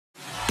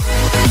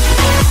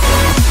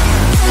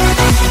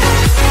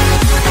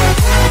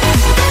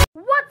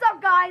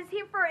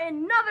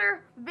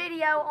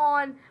video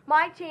on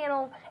my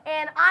channel,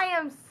 and I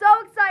am so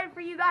excited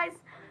for you guys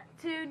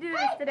to do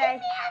this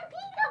today.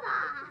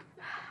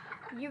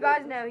 You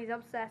guys know he's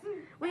obsessed.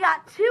 We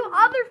got two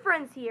other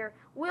friends here.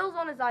 Will's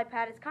on his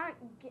iPad. It's kind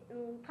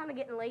of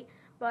getting late,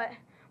 but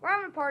we're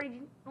having a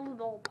party, a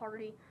little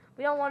party.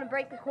 We don't want to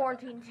break the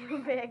quarantine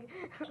too big,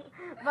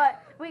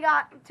 but we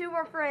got two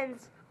more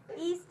friends.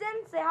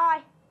 Easton, say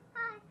hi.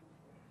 Hi.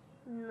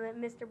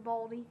 Mr.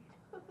 Baldy.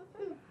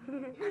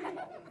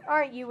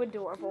 Aren't you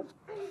adorable?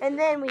 And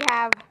then we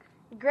have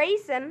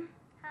Grayson.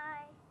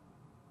 Hi.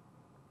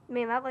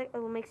 Man, that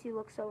makes you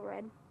look so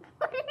red.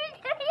 What did you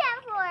do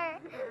that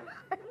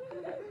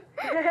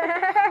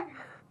for?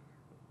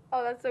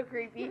 Oh, that's so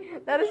creepy.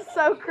 That is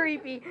so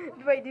creepy.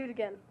 Wait, do it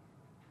again.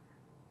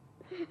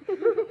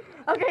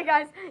 Okay,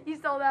 guys, you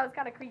saw that was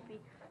kind of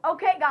creepy.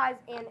 Okay, guys,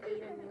 and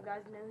Aiden, you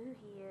guys know who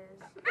he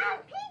is. I'm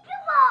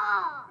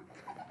Peekaboo!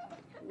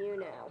 You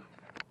know.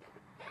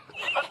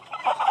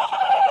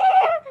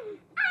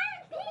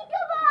 I'm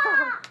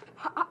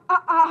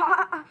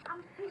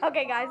Peekaboo!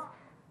 Okay, guys,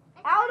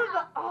 out of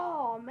the...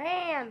 Oh,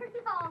 man.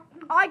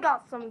 I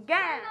got some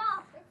gas.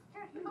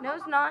 No,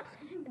 it's not.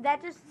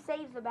 That just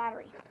saves the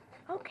battery.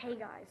 Okay,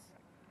 guys.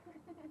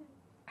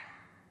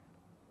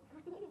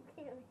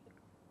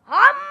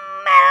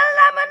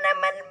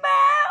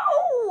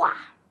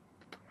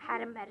 How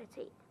to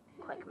meditate.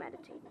 Quick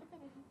meditate.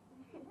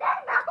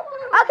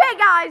 Okay,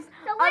 guys.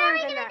 So when are we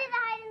other going than to do that, the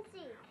hide and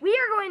seek? we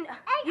are going...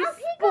 Hey, You I'm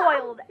Peekaboo.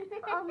 spoiled it.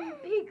 I'm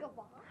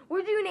Peekaboo.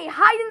 We're doing a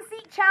hide and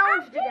seek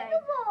challenge I'm today.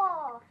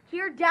 Peekaboo.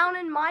 Here down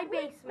in my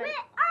basement.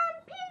 Wait, I'm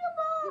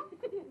Peekaboo.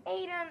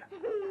 Aiden.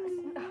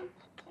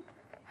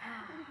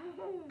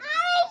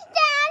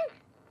 Easton.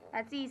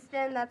 That's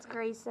Easton. That's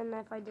Grayson,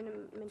 if I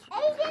didn't mention it.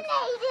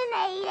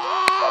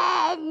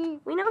 Aiden.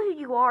 We know who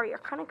you are. You're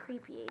kind of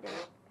creepy, Aiden.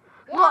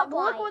 Yeah,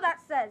 Look what that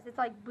says. It's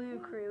like Boo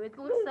Crew. It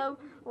looks so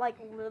like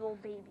little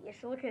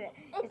babyish. Look at it.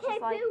 It's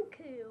just like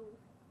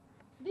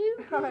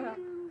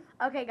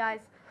Okay, guys,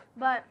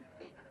 but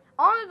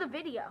on to the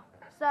video.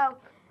 So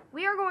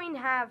we are going to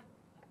have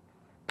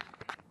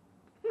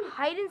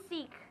hide and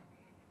seek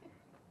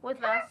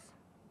with us.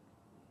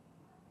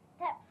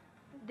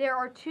 There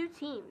are two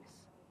teams.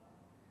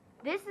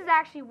 This is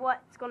actually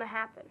what's going to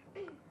happen.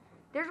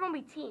 There's going to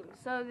be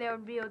teams. So there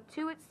would be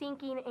two at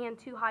sinking and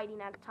two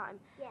hiding at a time.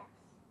 Yes.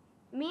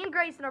 Me and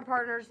Grayson are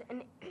partners,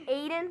 and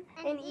Aiden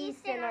and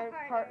Easton are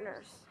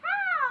partners.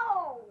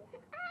 How?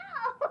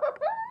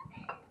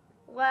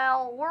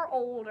 Well, we're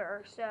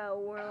older, so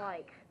we're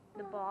like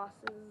the bosses.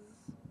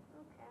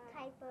 Okay.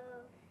 Type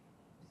of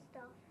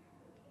stuff.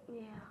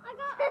 Yeah. I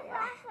got a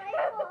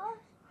flashlight boss.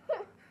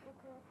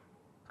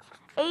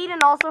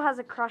 Aiden also has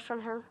a crush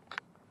on her.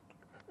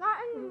 Not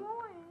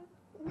anymore.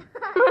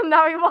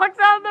 Now he walks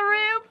out of the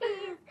room.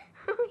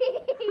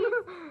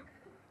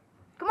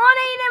 Come on,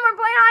 Aiden, we're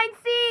playing hide and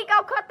seek.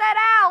 I'll cut that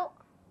out.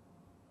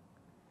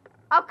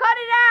 I'll cut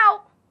it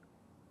out.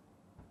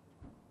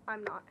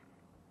 I'm not.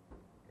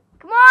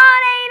 Come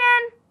on,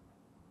 Aiden.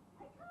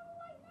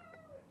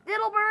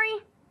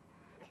 Diddlebury.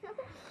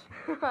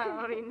 I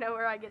don't even know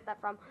where I get that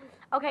from.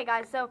 Okay,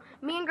 guys, so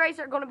me and Grace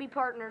are going to be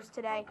partners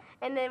today,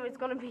 and then it's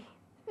going to be,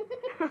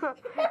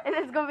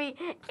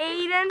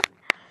 Aiden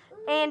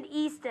and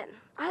Easton.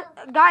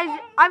 Guys,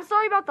 I'm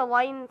sorry about the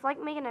lighting. It's like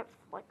making it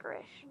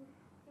flickerish.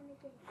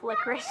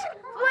 Flickerish.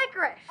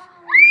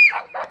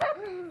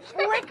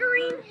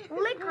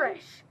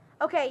 Licorice.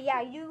 Okay, yeah,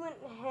 you and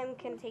him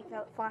can take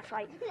the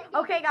flashlight.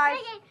 Okay, guys.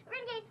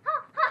 Renegade.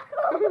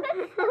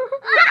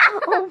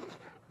 Okay.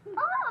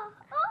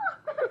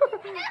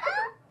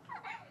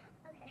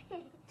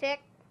 Tick,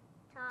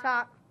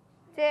 tock,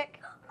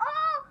 tick.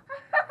 Oh!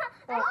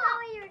 I saw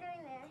what you were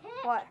doing there.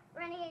 What?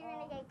 Renegade.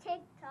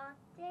 Tick tock,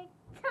 tick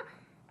tock.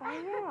 I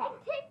know.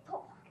 Tick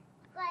tock.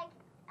 Like,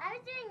 I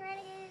was doing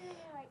renegade and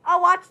you're like. Oh,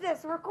 watch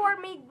this. Record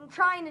me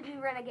trying to do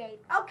renegade.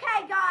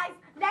 Okay, guys,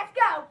 let's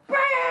go.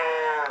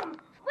 Bam!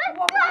 Let's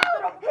go!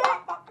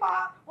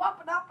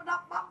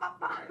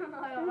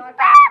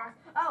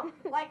 Oh,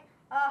 like,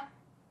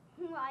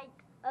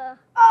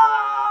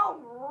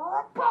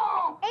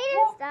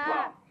 Aiden,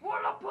 stop.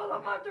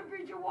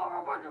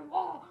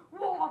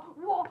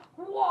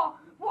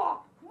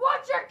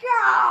 Watch it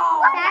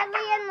go!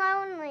 Sadly and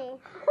lonely.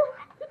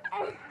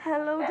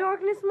 Hello,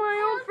 darkness, my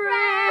old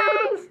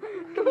friends.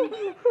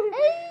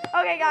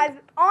 Okay, guys,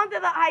 on to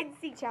the hide and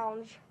seek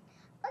challenge.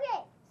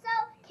 Okay, so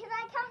can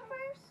I count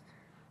first?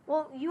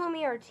 Well, you and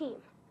me are a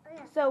team.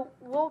 Okay. So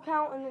we'll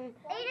count and then.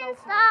 Aiden,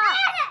 stop.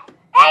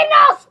 Hey,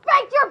 no,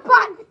 spank your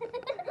butt!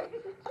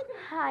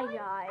 Hi,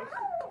 guys.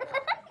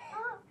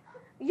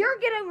 You're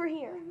get over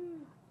here.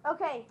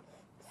 Okay,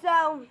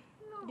 so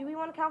do we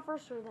want to count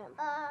first or them?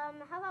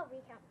 How about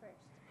we count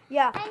first?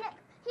 Yeah. And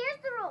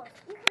here's the rules.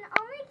 You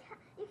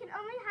can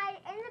only hide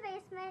in the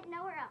basement,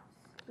 nowhere else.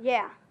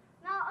 Yeah.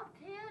 Not up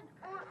to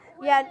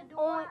Yeah.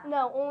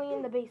 Only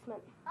in the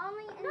basement.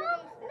 Only in the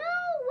basement. No,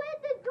 with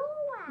the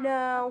door.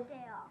 No.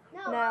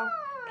 No.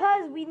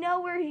 Because we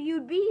know where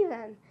you'd be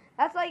then.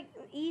 That's like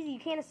easy. You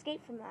can't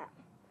escape from that.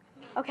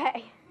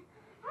 Okay.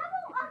 How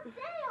about up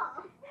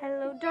there?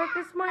 Hello,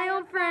 darkness, my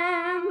old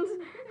friend.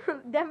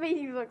 That made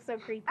you look so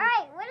creepy.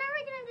 Alright, when are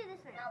we gonna do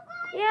this one?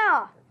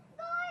 Yeah.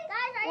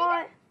 Guys, are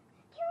What?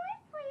 can we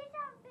please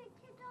have big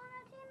kids on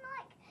our team?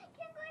 Like,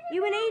 can we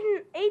You and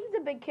Aiden. Aiden's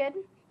a big kid.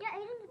 Yeah,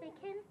 Aiden's a big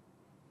kid.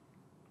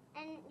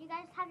 And you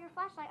guys have your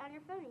flashlight on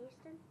your phone,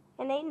 Easton.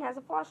 And Aiden has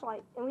a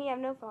flashlight, and we have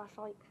no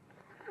flashlight.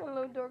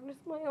 Hello, darkness,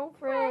 my old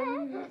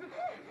friend.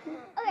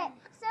 Okay,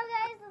 so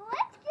guys,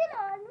 let's get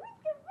on with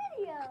the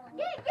video.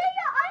 Get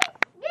your ice.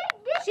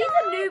 Get She's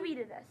your a newbie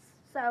to this,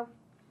 so.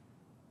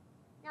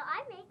 No,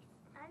 I make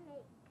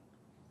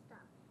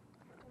stuff.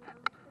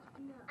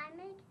 No. I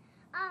make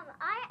I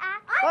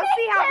actually Let's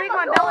see how big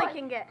my Tamagotchi. belly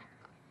can get.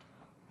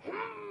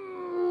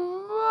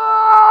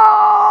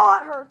 Oh,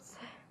 that hurts.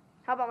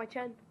 How about my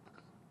chin?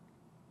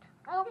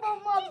 Oh, my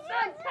when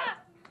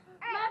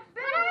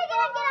are we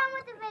gonna get on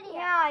with the video?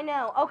 Yeah, I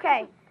know.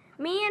 Okay,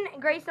 me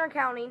and Grayson are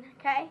counting.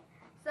 Okay,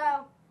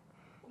 so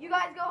you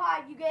guys go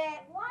hide. You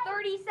get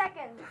 30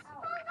 seconds.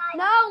 Oh, guys,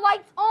 No,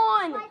 lights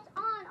on. lights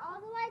on. All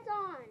the lights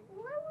on.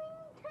 Why we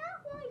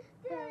count like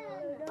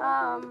this?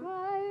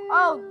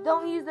 Oh,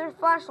 don't use their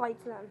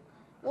flashlights then.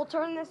 We'll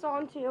turn this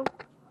on too.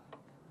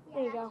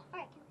 There you go.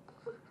 Alright.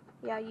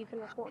 Yeah, you can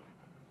record.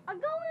 I'm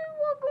going to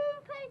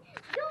play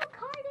Dark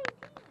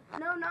Hide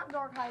No, not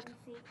dark hide and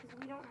seek because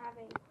we don't have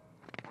a.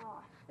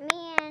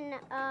 Me and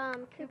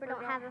Cooper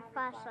don't have a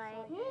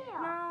flashlight. No.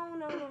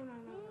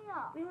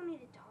 Yeah. We don't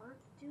need it dark,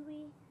 do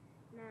we?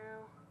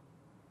 No.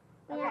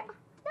 Yeah. Okay.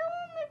 That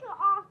won't make it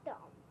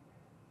awesome.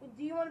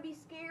 Do you want to be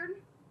scared?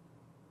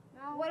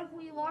 No. What if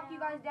we lock you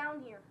guys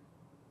down here?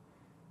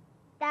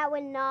 That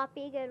would not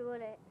be good,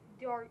 would it?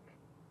 Dark.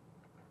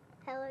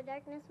 Hello,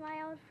 darkness,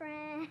 my old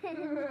friend.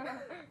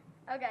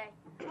 Okay.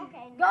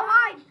 Okay. Go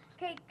hide.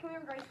 Okay, come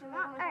here, Grayson.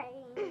 Alright.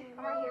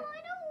 Come right here.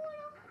 I don't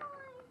want to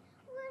hide.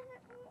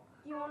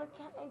 Do you want to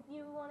count? Do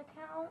you want to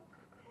count?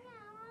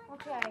 Yeah,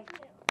 Okay.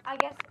 I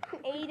guess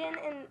Aiden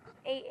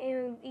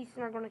and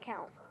Easton are going to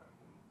count.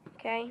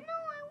 Okay. No, I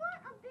want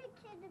a big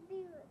kid to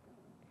be with me.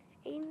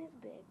 Aiden is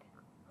big.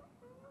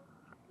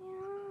 Yeah.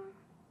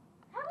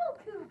 Hello,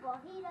 Cooper.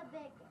 He's a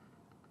big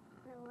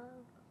Hello.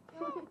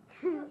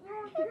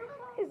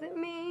 Is it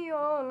me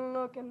you're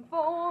looking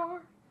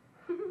for?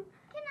 Can I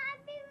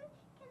be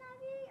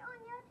on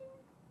your team?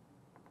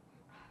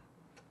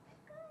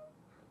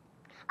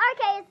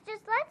 Okay, it's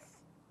just let's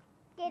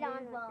get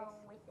on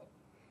with it.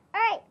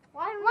 Alright,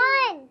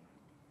 one.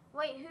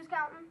 Wait, who's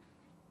counting?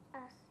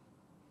 Us.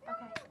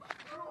 Okay.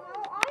 No,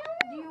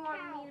 Do you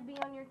want me to be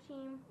on your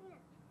team?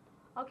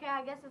 Okay,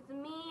 I guess it's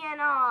me and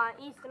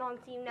Easton on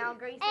team now.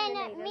 Grayson and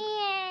And Aiden. me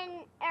and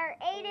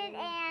Aiden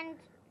and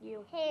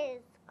You.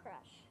 his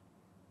crush.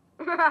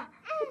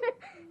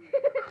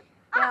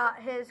 Yeah,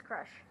 his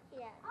crush.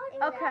 Yeah.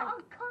 Okay. I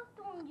cuffed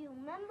on you,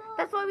 remember?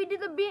 That's why we did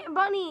the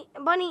bunny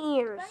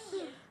ears.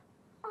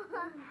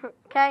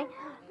 Okay.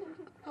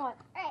 What?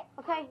 Alright.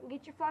 Okay,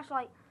 get your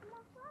flashlight.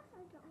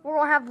 We're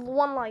gonna have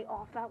one light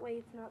off. That way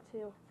it's not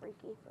too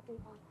freaky for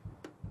anyone.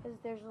 Because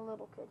there's a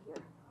little kid here.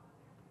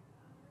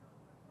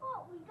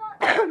 Oh, we got.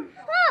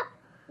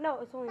 No,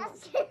 it's only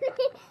That's one.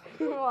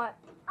 scary. What?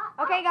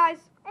 Okay, guys,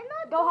 I'm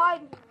not go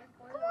hide.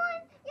 Come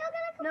on, you're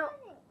gonna come No. on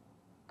me.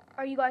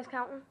 Are you guys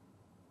counting?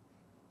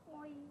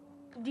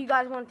 Do you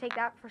guys want to take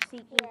that for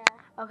seeking?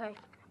 Yeah. Okay.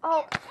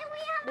 Oh, And we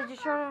have did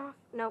you turn it off?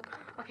 Nope.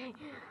 Okay.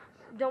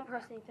 Don't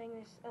press anything.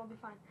 It'll be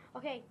fine.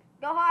 Okay,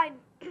 go hide.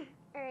 Alrighty.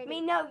 I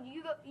mean, no,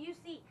 you go. You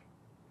seek.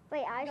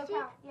 Wait, I Go see.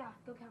 count. Yeah,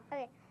 go count. Go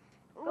hide.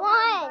 You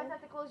One, guys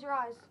have to close your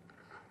eyes.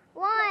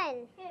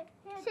 1, 2,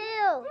 3,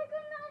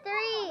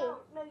 No,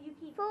 no, you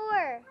keep.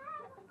 4,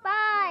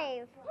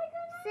 5,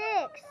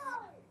 6,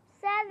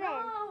 7.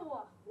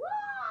 No.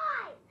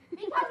 Why?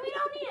 Because we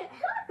don't need it.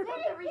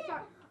 Let's hit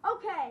restart.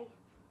 Okay.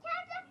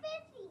 Count to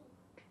 50.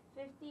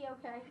 50.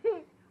 Okay.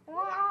 You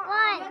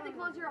 1, have to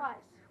close your eyes.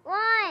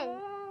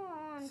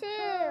 1, 2,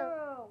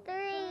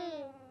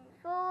 3,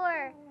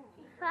 4,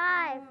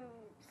 5,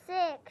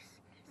 6,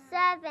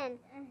 7,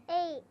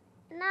 8,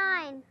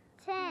 9,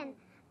 10,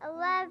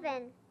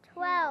 11,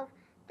 12,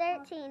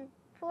 13,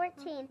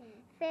 14,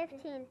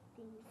 15,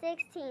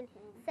 16,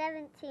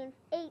 17,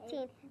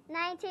 18,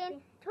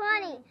 19,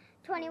 20,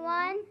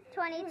 21,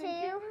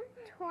 22,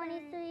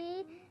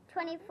 23,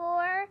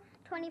 24,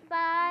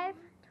 25,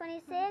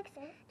 26,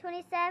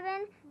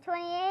 27,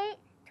 28,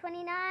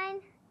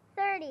 29,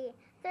 30,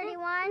 31.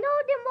 No,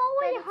 they're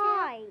always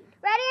high.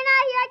 Ready or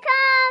not, here I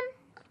come.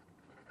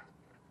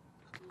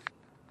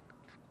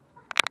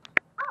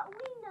 Oh,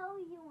 we know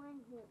you want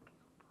here.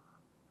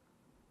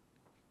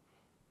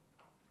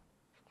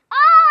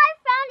 Oh, I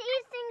found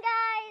Easton,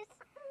 guys.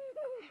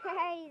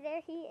 Hey,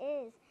 there he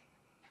is.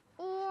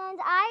 And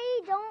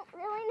I don't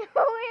really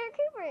know where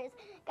Cooper is,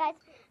 guys.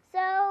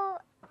 So,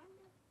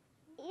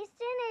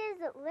 Easton is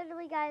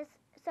literally, guys,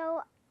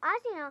 so as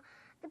you know,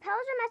 the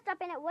pillars are messed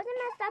up and it wasn't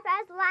messed up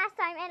as last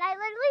time. And I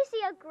literally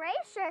see a gray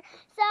shirt.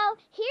 So,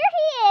 here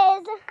he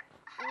is,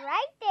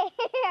 right there.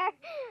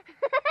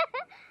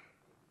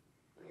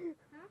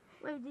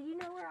 Wait, did you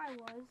know where I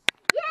was?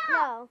 Yeah.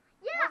 No. Was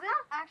it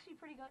actually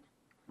pretty good?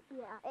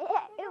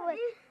 Yeah, it was.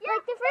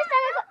 Like the first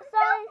time I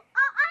saw him,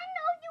 I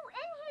know you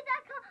in here.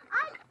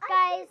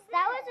 guys,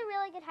 that was a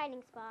really good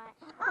hiding spot.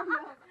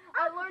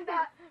 I learned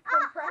that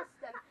from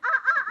Preston.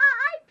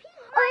 I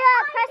peed Oh yeah,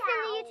 Preston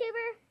the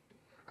YouTuber.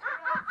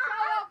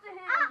 Shout out to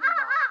him.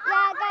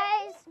 Yeah,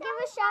 guys, give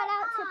a shout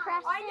out to I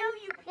Preston know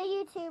you the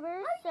YouTuber.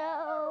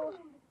 So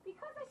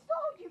because I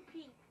saw you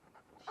pee.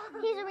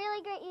 he's a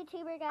really great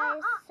YouTuber,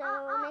 guys. So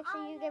make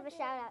sure you give a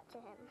shout out to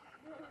him.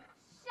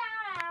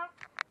 Shout out.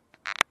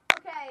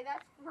 Okay,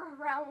 that's for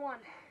round 1.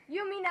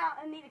 You and me now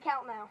need to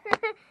count now.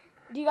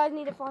 Do you guys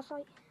need a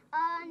flashlight?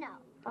 No.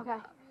 Okay.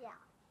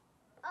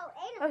 Oh,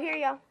 Oh, here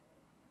you go.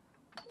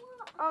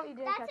 Oh, you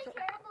didn't That's catch a it.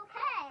 terrible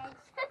catch.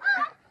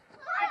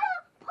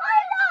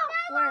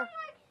 Where?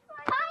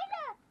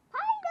 Pinda.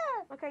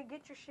 Okay,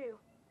 get your shoe.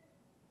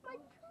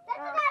 That's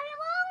a very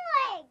long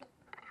leg.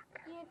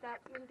 Yeah, that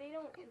they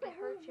don't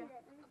hurt you.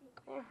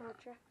 They don't hurt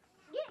you.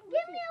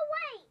 Give me a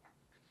weight.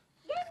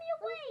 Give me a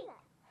weight.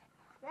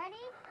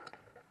 Ready?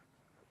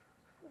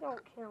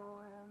 Don't kill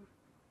him.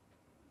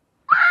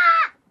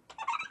 Ah!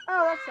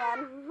 Oh, that's sad.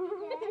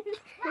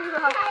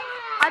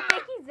 I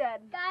think he's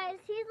dead. Guys,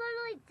 he's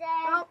literally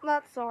dead. Oh,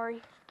 that's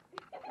sorry.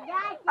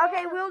 Yeah,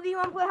 Okay, Will, do you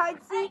want to play hide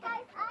and seek?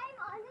 guys,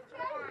 I'm on the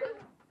train.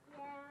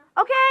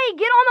 Yeah. Okay,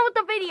 get on with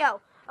the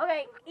video.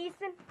 Okay,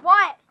 Easton,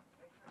 what?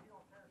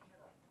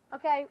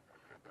 Okay,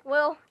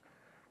 Will,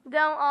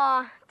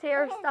 don't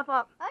tear stuff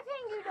up. I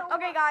think you don't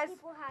Okay, want guys.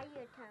 people how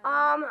you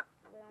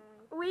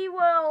tell. We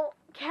will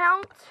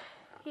count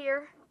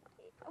here.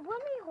 Let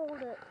me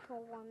hold it for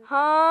one. Huh?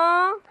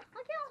 I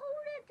can't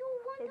hold it to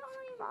one It's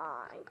time.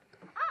 fine.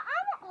 I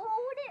won't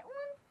hold it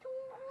one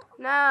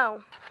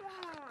No,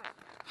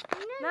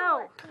 time.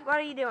 no. What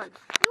are you doing?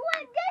 You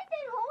want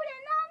Jason hold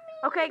it, not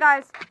me. Okay,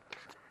 guys,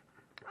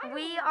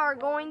 we are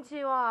going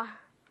to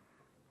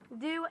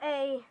do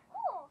a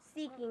Cool.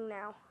 seeking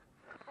now.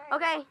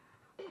 Okay,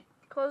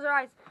 close your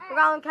eyes. We're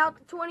gonna count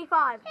to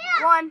 25.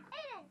 1,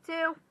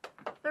 2,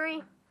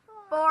 3,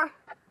 4,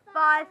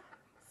 5,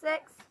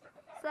 6,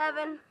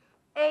 7,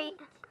 8,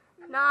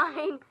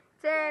 9,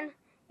 10,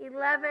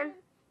 11,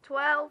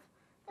 12,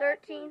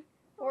 13,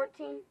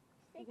 14,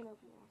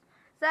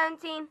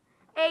 17,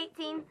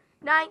 18,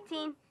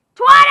 19,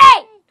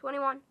 20,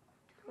 21,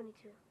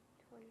 22,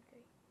 23,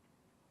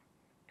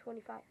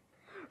 25.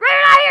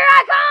 Right here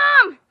I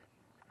come!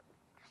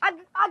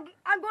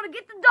 I'm gonna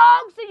get the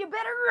dog, so you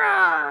better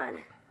run.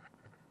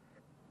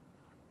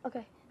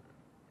 Okay.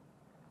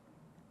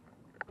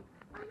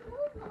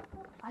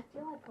 I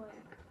feel like playing.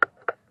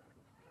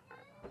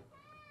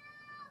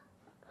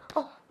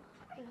 Oh.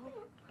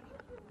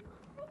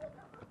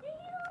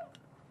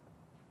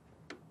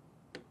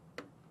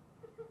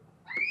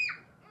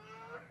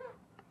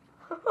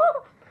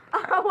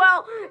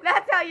 Well,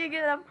 that's how you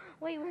get them.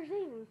 Wait, where's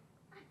Aiden?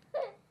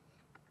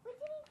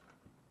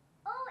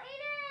 Oh,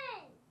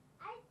 Aiden!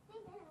 I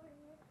think I know where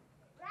he is.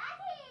 Right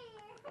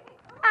here!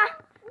 Ah.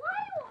 Why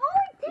are you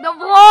holding The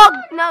vlog,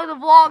 no, the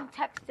vlog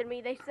texted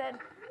me. They said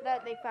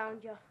that they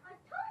found you. I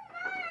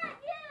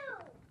told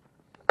you!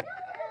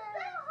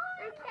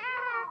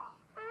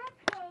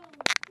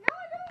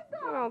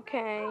 No,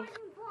 Okay. anymore.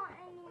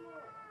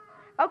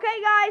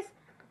 Okay, guys.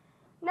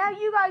 Now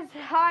you guys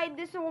hide.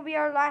 This will be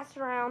our last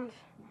round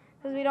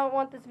because we don't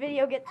want this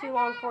video to get too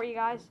long for you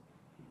guys.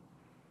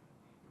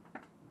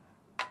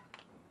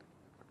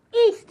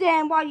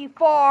 Easton, why you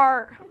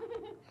fart?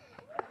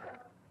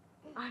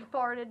 I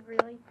farted,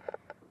 really.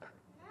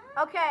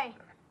 Okay,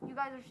 you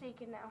guys are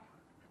shaking now.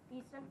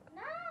 Easton,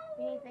 No!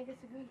 we need to think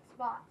it's a good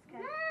spot.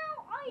 Okay.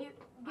 No! You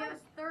give us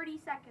 30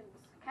 seconds.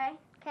 Okay.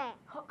 Okay.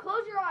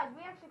 Close your eyes.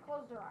 We actually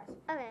closed our eyes.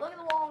 Okay. Look at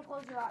the wall and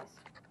close your eyes.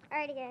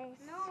 Alrighty, guys.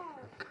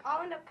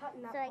 I'll end up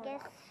cutting that. So I part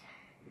guess.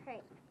 out.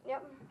 Right.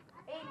 Yep.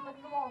 Aiden, look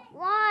at the wall.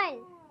 1.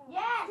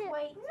 Yes. Two.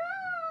 Wait. No!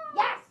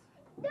 Yes.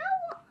 No!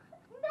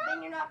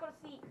 Then you're not gonna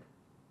see.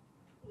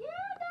 Yeah,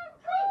 that's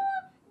cool.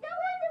 No, I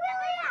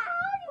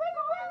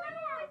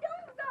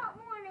don't got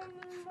one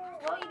anymore.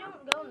 Well, you don't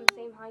go in the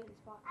same hiding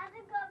spot. I have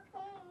to go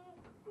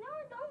pee. No,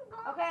 don't go.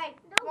 Okay.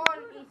 Come Don't on,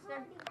 do the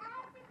Easton. party. I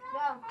have to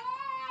Go.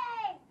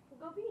 Hey!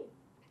 Go pee.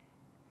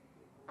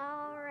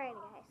 Alrighty,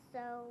 guys.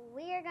 So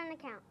we are gonna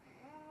count.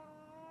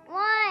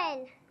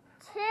 1,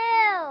 2,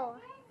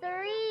 3,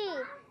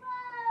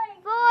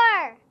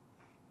 4.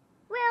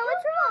 Will,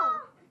 what's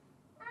wrong?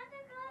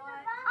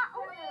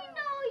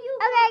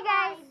 Okay,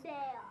 guys.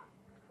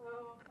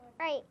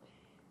 Right.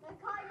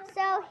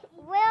 So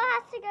Will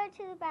has to go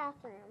to the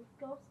bathroom.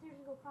 Go upstairs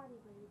and go potty,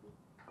 baby.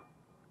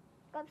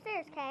 Go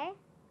upstairs, okay?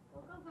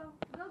 Go, go, go.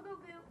 Go, go,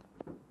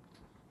 go.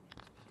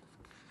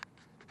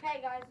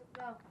 Okay, guys,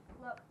 go.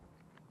 Look.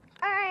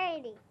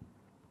 Alrighty.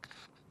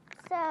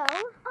 So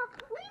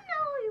We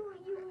know you.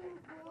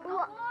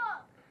 Wha-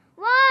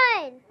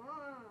 1,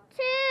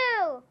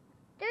 2,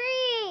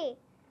 3,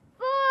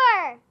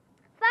 4,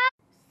 5,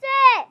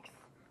 6,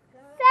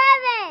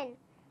 7,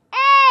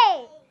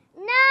 8,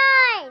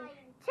 9,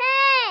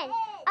 10,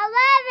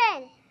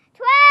 11,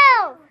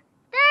 12,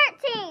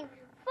 13,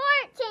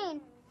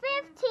 14,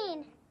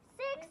 15,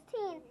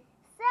 16,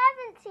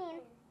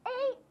 17,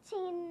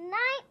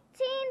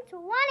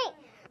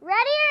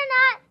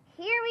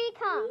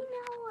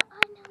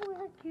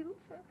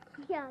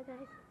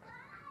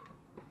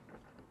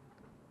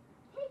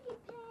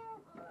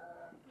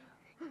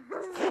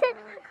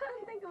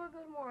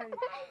 good one.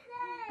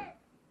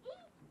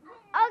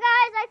 Oh,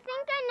 guys, I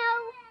think I know.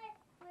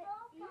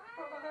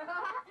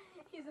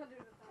 He's under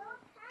the phone.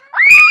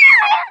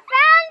 I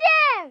found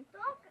him!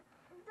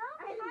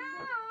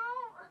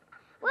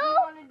 We Well,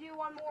 want to do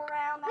one more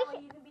round. That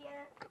way you can be in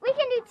it. we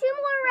can do 2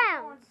 more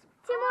rounds.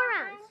 2 more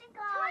rounds.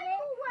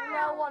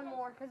 No, one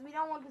more, because we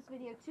don't want this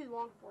video too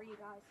long for you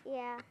guys.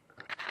 Yeah.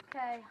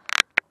 Okay.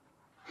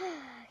 All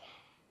right.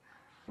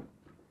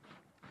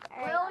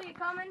 Will, you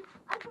coming?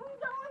 I'm going to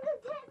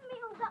tip me,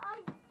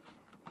 guys.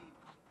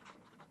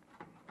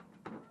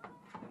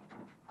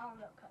 Oh,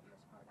 no, cutting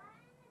this part out.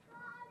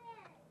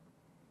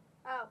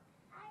 Oh,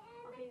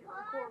 okay,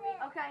 record me.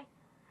 Okay.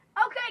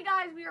 Okay,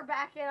 guys, we are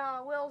back,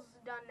 and Will's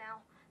done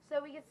now.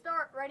 So we can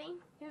start. Ready?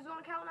 Who's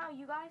going to count now?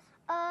 You guys?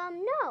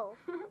 No.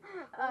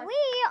 Us. We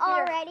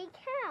already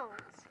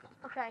count.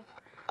 Okay.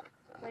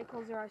 Ready,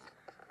 close your eyes.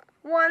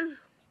 1,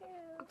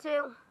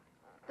 2,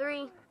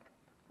 3,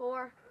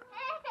 4,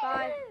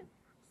 5,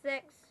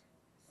 6,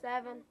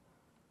 7,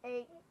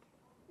 8,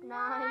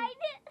 9,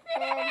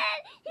 10,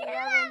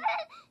 11,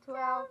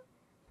 12,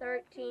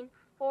 13,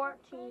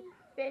 14,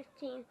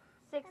 15,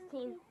 16,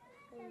 17,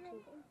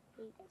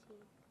 18,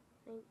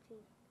 19,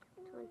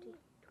 20,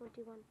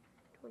 21,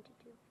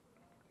 22.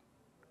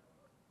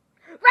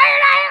 Right,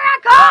 here I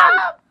come!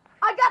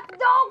 I got the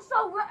dog, so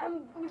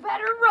you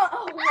better run.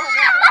 Oh,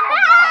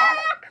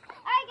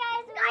 Alright,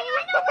 guys.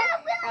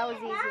 that was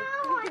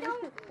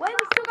easy. Wait,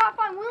 we still gotta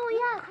find Willie.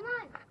 Yeah, come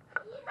on.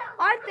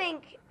 I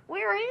think,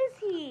 where is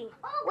he?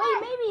 Oh, Wait,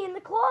 maybe in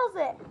the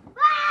closet.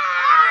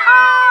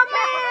 Oh,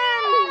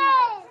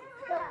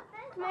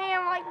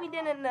 Man, like we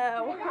didn't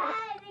know.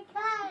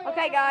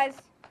 Okay, guys,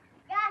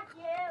 Got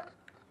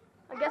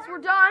you. I guess we're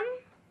done.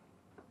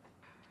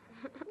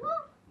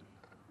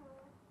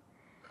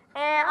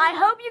 And I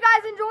hope you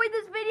guys enjoyed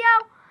this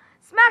video.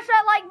 Smash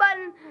that like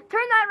button,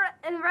 turn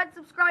that red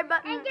subscribe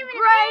button. And give it a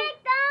Great.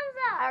 big thumbs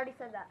I up. already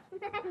said that.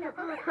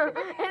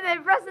 And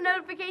then press the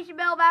notification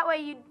bell. That way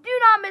you do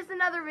not miss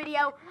another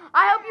video.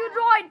 I hope you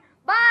enjoyed.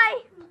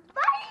 Bye.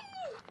 Bye.